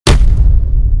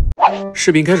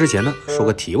视频开始前呢，说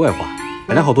个题外话，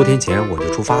本来好多天前我就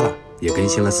出发了，也更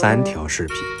新了3条视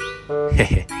频，嘿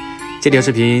嘿，这条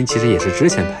视频其实也是之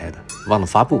前拍的，忘了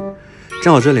发布，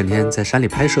正好这2天在山里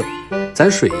拍摄，沾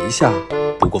水一下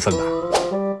不过分吧。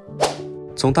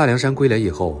从大凉山归来以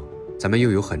后，咱们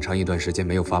又有很长一段时间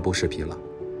没有发布视频了。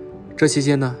这期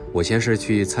间呢，我先是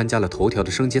去参加了头条的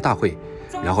升级大会，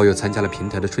然后又参加了平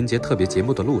台的春节特别节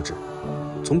目的录制。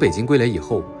从北京归来以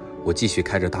后，我继续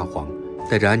开着大黄，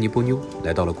带着安妮波妞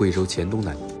来到了贵州黔东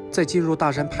南。在进入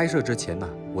大山拍摄之前呢，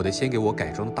我得先给我改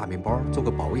装的大面包做个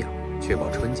保养，确保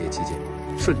春节期间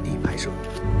顺利拍摄。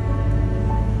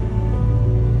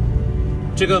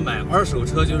这个买二手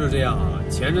车就是这样啊，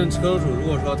前任车主如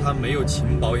果说他没有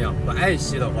勤保养不爱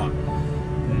惜的话，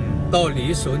到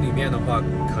你手里面的话，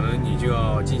可能你就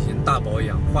要进行大保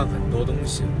养，换很多东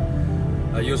西。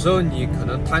有时候你可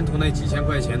能贪图那几千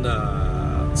块钱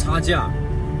的差价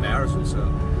买二手车，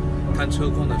看车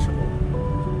况的时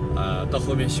候，到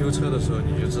后面修车的时候，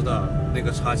你就知道那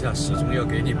个差价始终要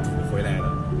给你补回来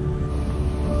的。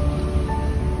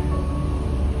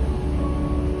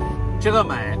这个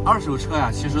买二手车呀，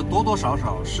其实多多少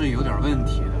少是有点问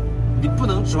题的，你不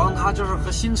能指望它就是和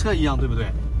新车一样，对不对？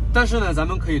但是呢，咱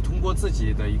们可以通过自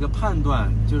己的一个判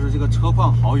断，就是这个车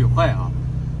况好与坏啊，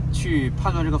去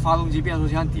判断这个发动机、变速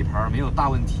箱、底盘没有大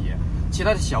问题，其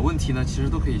他的小问题呢，其实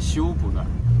都可以修补的。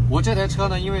我这台车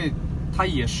呢，因为它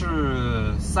也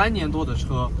是3年多的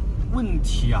车，问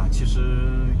题啊其实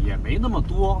也没那么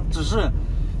多，只是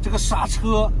这个刹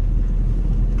车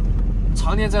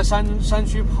常年在山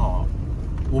区跑，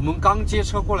我们刚接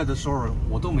车过来的时候，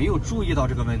我都没有注意到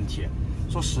这个问题。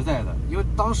说实在的，因为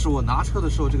当时我拿车的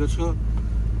时候，这个车，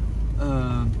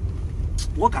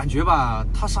我感觉吧，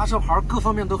它刹车盘各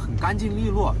方面都很干净利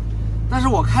落，但是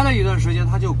我开了一段时间，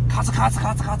它就咔哧咔哧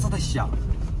咔哧咔哧的响，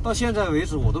到现在为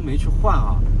止我都没去换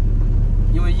啊，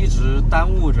因为一直耽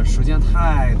误着，时间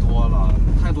太多了，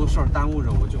太多事儿耽误着，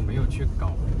我就没有去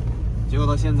搞。结果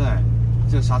到现在，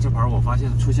这个刹车盘我发现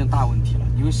出现大问题了，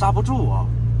因为刹不住啊。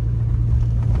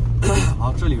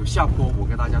好，这里有下坡，我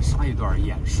给大家刹一段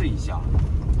演示一下。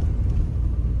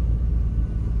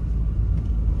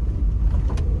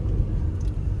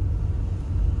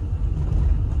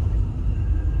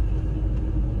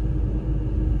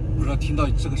不知道听到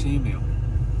这个声音没有？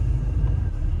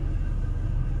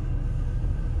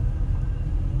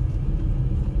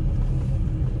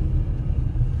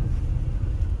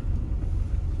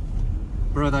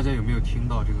不知道大家有没有听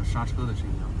到这个刹车的声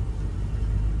音啊？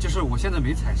就是我现在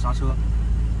没踩刹车，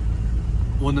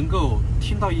我能够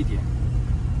听到一点。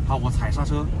好，我踩刹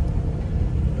车，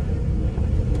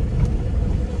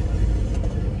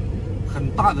很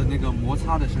大的那个摩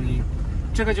擦的声音，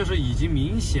这个就是已经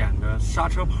明显的刹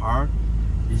车盘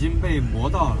已经被磨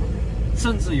到了，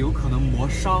甚至有可能磨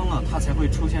伤了，它才会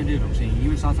出现这种声音，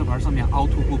因为刹车盘上面凹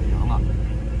凸不平了。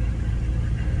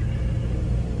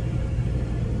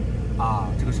啊，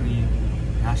这个声音，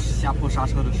你看下坡刹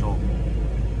车的时候。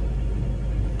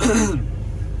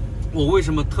我为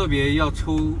什么特别要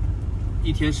抽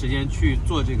1天时间去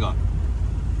做这个？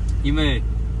因为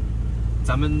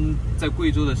咱们在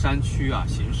贵州的山区啊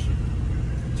行驶，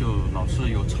就老是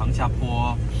有长下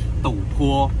坡、陡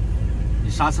坡，你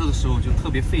刹车的时候就特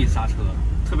别费刹车，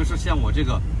特别是像我这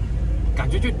个，感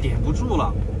觉就点不住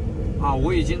了啊！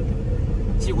我已经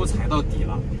几乎踩到底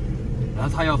了，然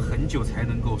后它要很久才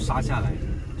能够刹下来，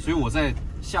所以我在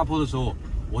下坡的时候，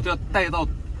我都要带到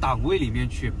档位里面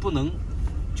去，不能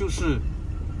就是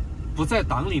不在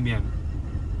档里面，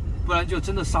不然就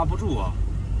真的刹不住啊。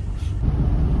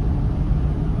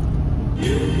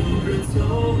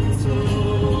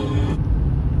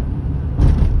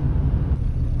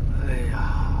哎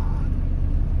呀，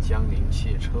江铃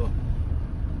汽车，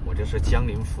我这是江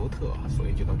铃福特，所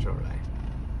以就到这儿来。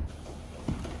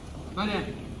慢点，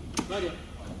慢点。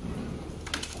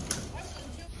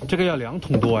这个要2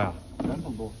桶多呀？2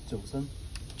桶多，9升。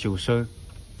9升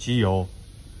机油。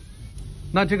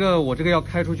那这个我这个要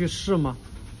开出去试吗？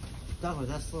待会儿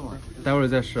再试嘛。待会儿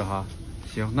再试哈。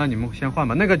行，那你们先换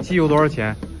吧。那个机油多少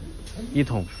钱？1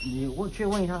桶。你去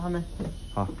问一下他们。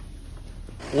好。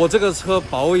我这个车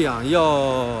保养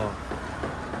要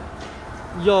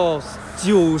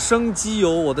9升机油，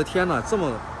我的天哪，这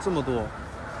么多，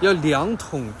要2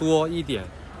桶多一点。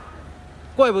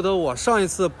怪不得我上一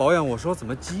次保养，我说怎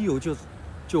么机油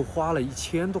就花了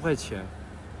1000多块钱。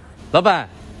老板，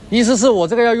意思是我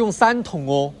这个要用3桶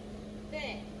哦？对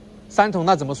，3桶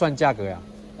那怎么算价格呀？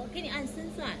我给你按升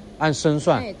算。按升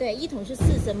算？哎，对，1桶是4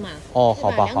升嘛。哦，好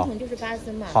吧，好。2桶就是8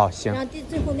升嘛。好，行。然后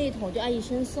最后那一桶就按1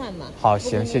升算嘛。好，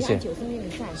行，谢谢。9升给你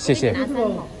算。谢谢。拿3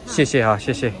桶。谢谢啊，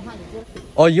谢谢。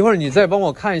哦，一会儿你再帮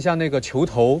我看一下那个球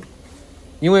头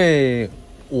因为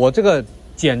我这个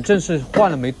减震是换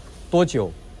了没多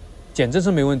久，减震是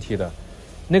没问题的。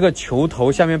那个球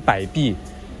头下面摆臂，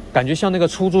感觉像那个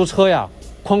出租车呀，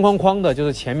哐哐哐的，就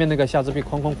是前面那个下支臂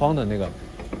哐哐哐的那个，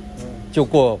就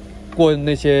过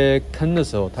那些坑的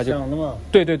时候，它就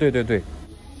对。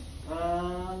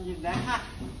你来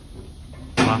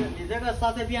看，啊，你这个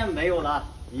刹车片没有了，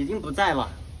已经不在了。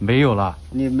没有了。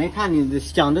你没看你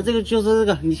想的这个就是这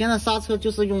个，你现在刹车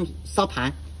就是用刹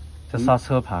盘。这刹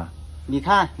车盘。你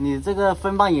看你这个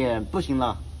分泵也不行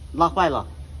了，拉坏了，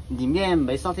里面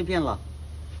没刹车片了。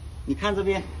你看这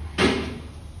边，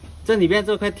这里边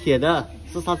这块铁的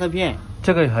是刹车片，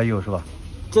这个还有是吧？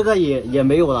这个也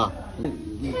没有了。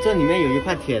这里面有一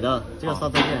块铁的，这个刹车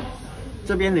片，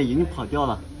这边的已经跑掉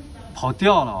了。跑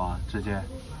掉了啊，直接。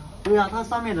对啊，它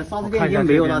上面的刹车片已经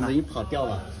没有了，已经跑掉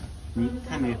了。你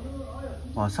看没有？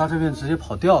哇，刹车片直接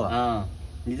跑掉了。啊，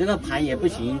你这个盘也不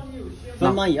行，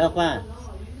分泵也要换，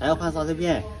还要换刹车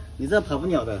片，你这跑不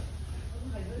了的。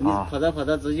你跑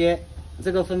着直接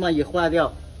这个分泵一坏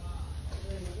掉，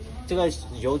这个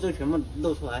油就全部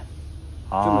漏出来，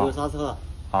就没有刹车了。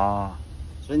啊，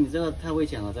所以你这个太危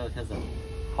险了，这个开始。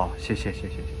好，谢谢。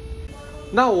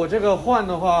那我这个换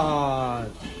的话，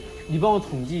你帮我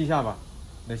统计一下吧，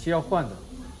哪些要换的？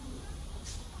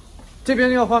这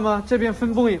边要换吗？这边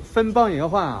分泵也要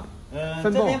换啊？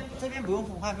分泵这边不用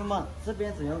换分泵，这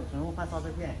边只用换刹车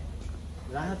片，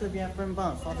然后这边分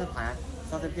泵、刹车盘、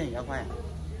刹车片也要换。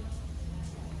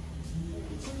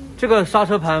这个刹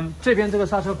车盘这边这个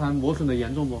刹车盘磨损的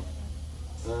严重不？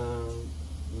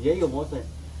也有磨损。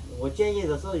我建议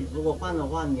的是，如果换的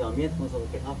话，两边同时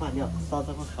给它换掉，刹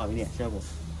车会好一点效果。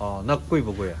哦，那贵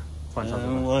不贵啊？换刹车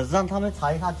盘？我让他们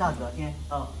查一下价格先。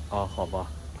哦，好吧。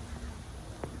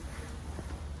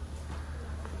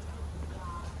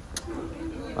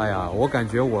哎呀，我感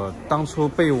觉我当初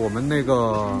被我们那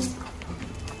个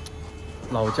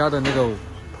老家的那个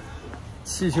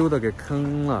汽修的给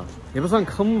坑了，也不算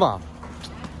坑吧，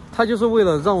他就是为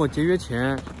了让我节约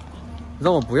钱，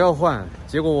让我不要换，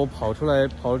结果我跑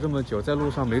了这么久，在路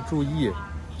上没注意，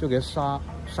就给刹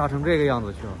成这个样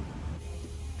子去了。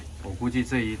我估计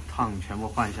这一趟全部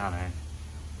换下来，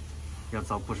要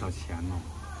遭不少钱呢。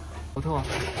头头啊？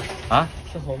啊？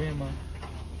是后面吗？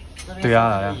对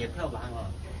呀，也快完了。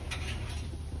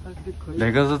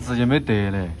那个是直接没得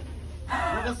嘞。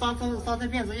那个刹车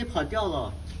片直接跑掉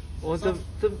了。我这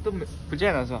都没不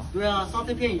见了是吧？对啊，刹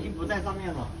车片已经不在上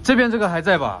面了。这边这个还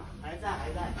在吧？还在。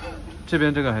这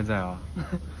边这个还在啊。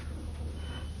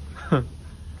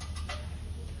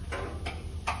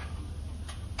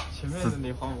前面的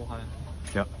你换不换？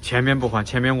要前面不换，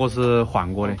前面我是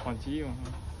换过的。换机用。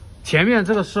前面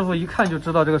这个师傅一看就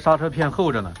知道这个刹车片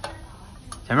厚着呢。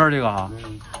前面这个哈。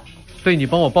对，你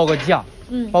帮我报个价。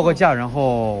报个价，然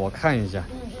后我看一下。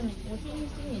我建议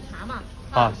是你查嘛。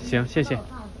好，行，谢谢。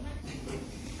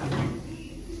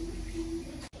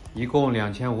一共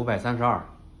2532。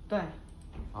对。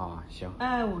啊，行。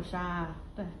52，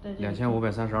对。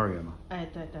2532元嘛。哎，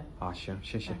对。啊，行，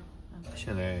谢谢。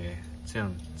现在这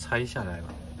样拆下来了，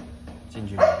进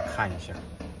去看一下，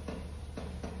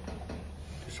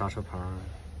这刹车盘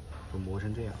都磨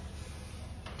成这样。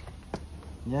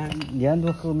你看连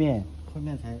到后面才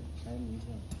明显。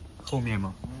后面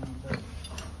吗？对。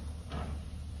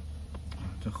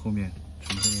这后面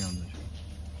成这个样子，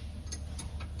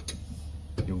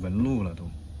有纹路了都，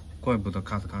怪不得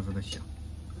咔吱咔吱的响。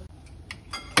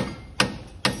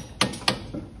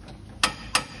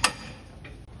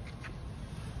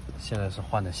现在是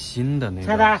换的新的那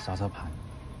个刹车盘，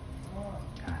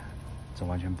看这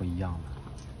完全不一样了，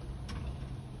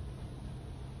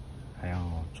还要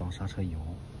装刹车油。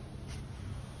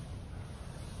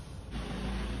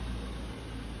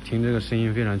听这个声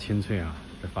音非常清脆啊，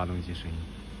这发动机声音，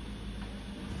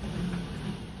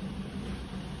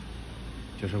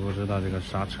就是不知道这个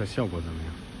刹车效果怎么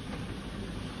样。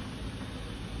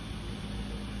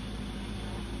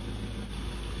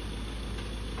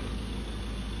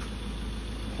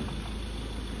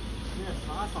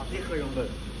啥最合用的？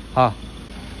好。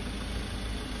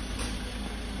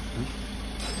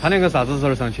他那个啥子时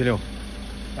候上去的？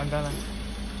刚刚呢？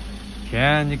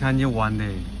天，你看你玩的，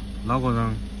哪个人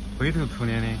灰头土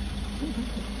脸的？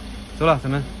走了，咱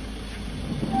们。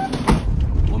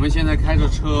我们现在开着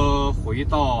车回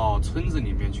到村子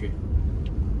里面去，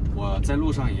我在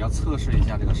路上也要测试一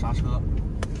下这个刹车。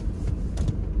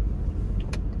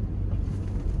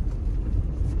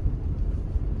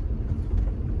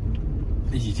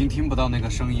已经听不到那个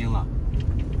声音了。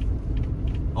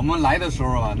我们来的时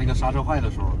候啊，那个刹车坏的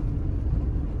时候，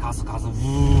嘎吱嘎吱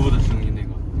呜的声音那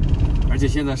个，而且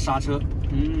现在刹车，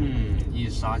一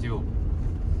刹就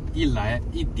一来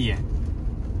一点，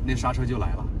那刹车就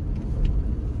来了。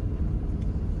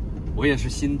我也是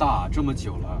心大，这么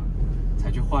久了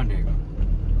才去换这个。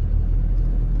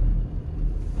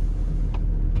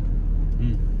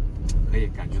可以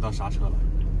感觉到刹车了。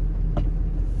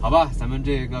好吧，咱们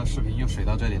这个视频就水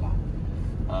到这里了。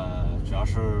主要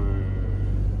是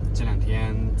这2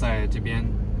天在这边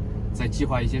在计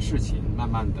划一些事情，慢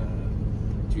慢的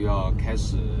就要开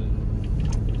始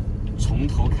从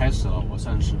头开始了，我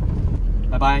算是。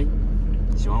拜拜，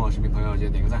喜欢我视频朋友记得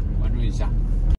点个赞，关注一下。